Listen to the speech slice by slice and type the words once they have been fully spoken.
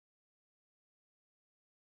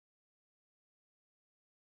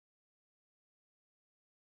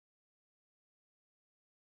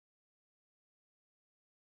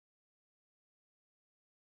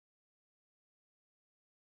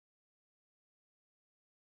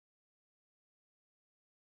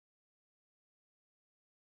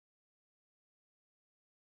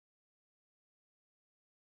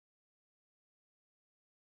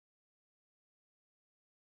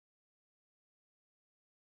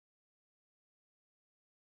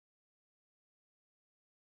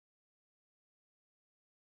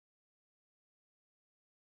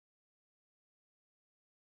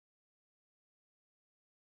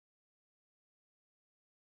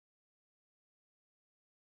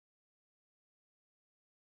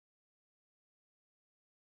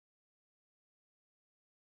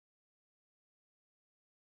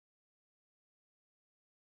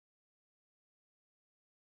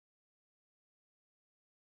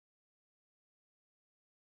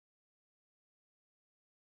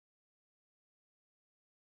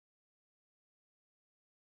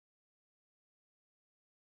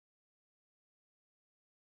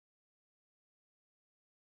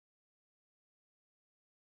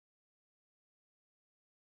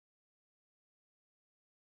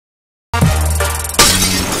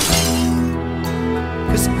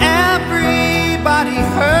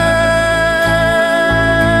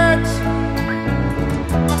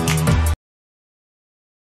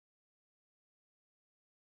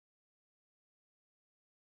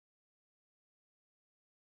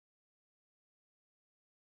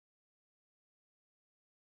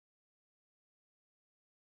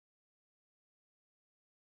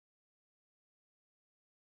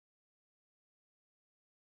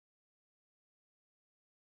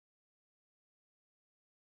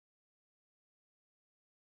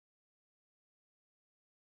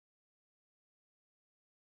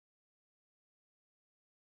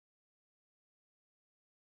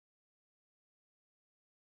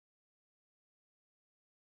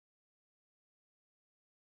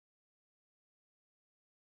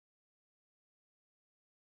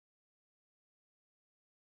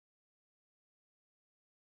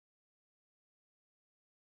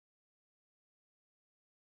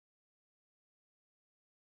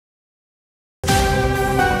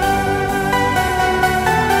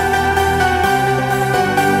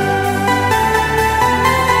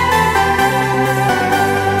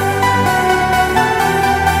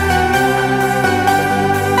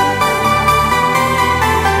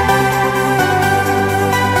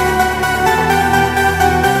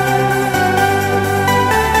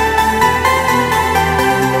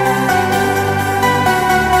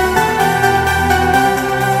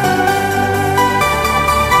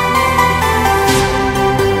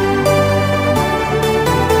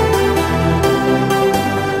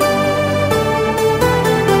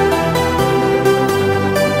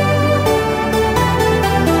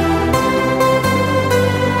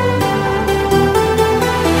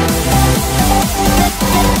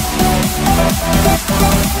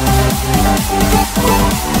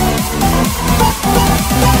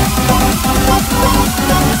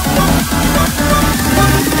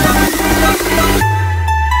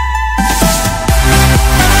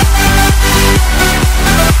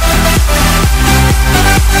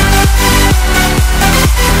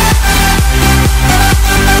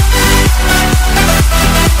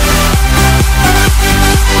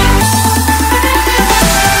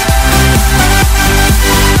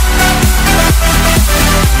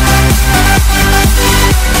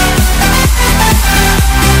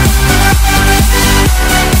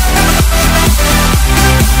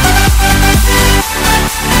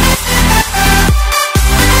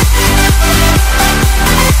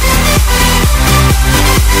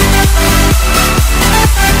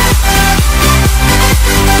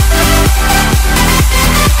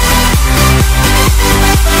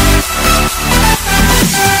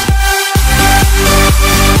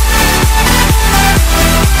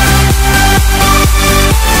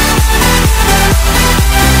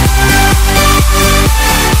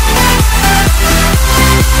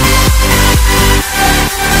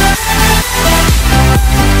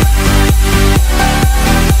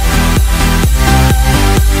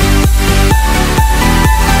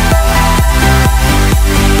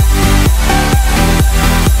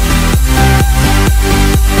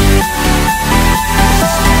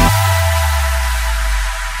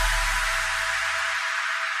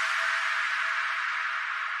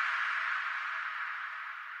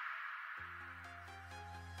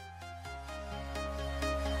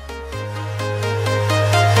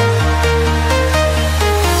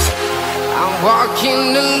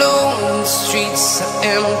Walking alone, the streets are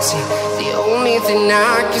empty. The only thing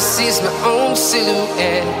I can see is my own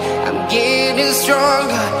silhouette. I'm getting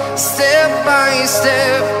stronger, step by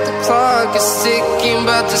step. The clock is ticking,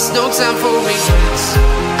 but there's no time for regrets.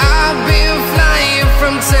 I've been flying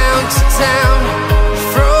from town to town,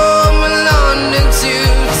 from London to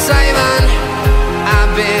Taiwan.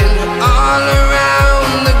 I've been all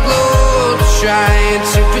around the globe, trying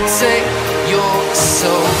to protect your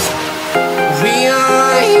soul. We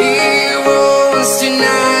are heroes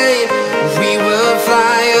tonight. We will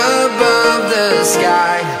fly above the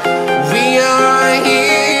sky. We are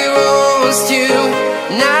heroes tonight.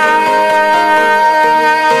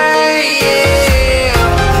 Yeah.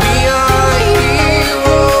 We are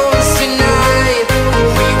heroes tonight.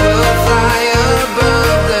 We will fly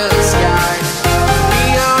above the sky. We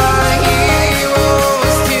are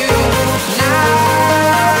heroes tonight.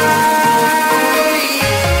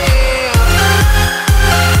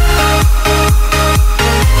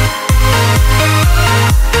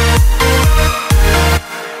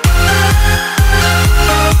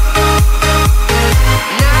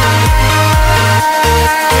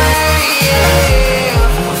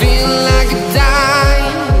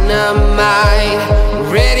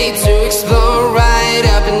 Ready to explore right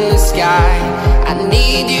up in the sky. I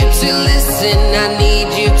need you to listen, I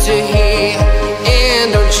need you to hear,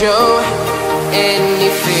 and don't show any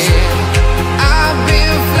fear. I've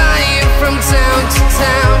been flying from town to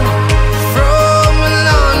town, from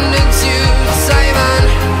London to Taiwan.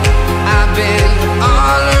 I've been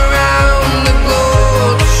all around the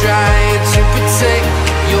globe, trying to protect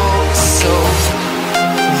your soul.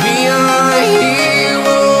 We are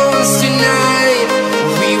heroes tonight.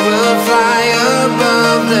 We will fly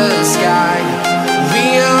above the sky. We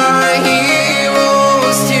are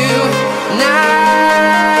heroes tonight.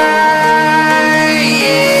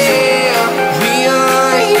 Yeah. We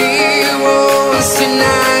are heroes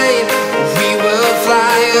tonight. We will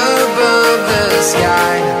fly above the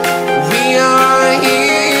sky. We are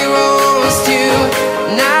heroes tonight.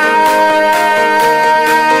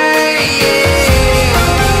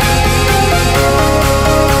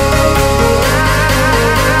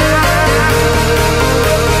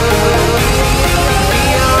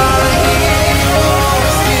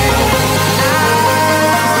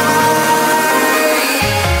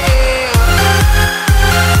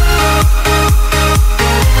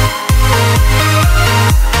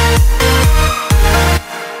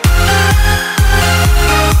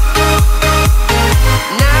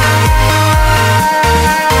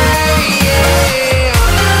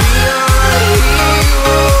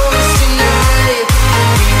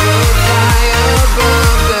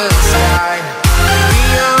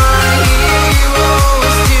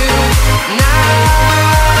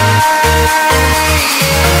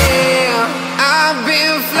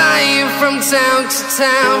 Town to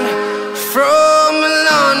town, from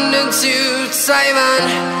London to Taiwan.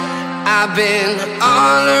 I've been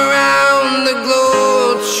all around the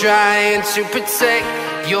globe, trying to protect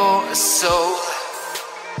your soul.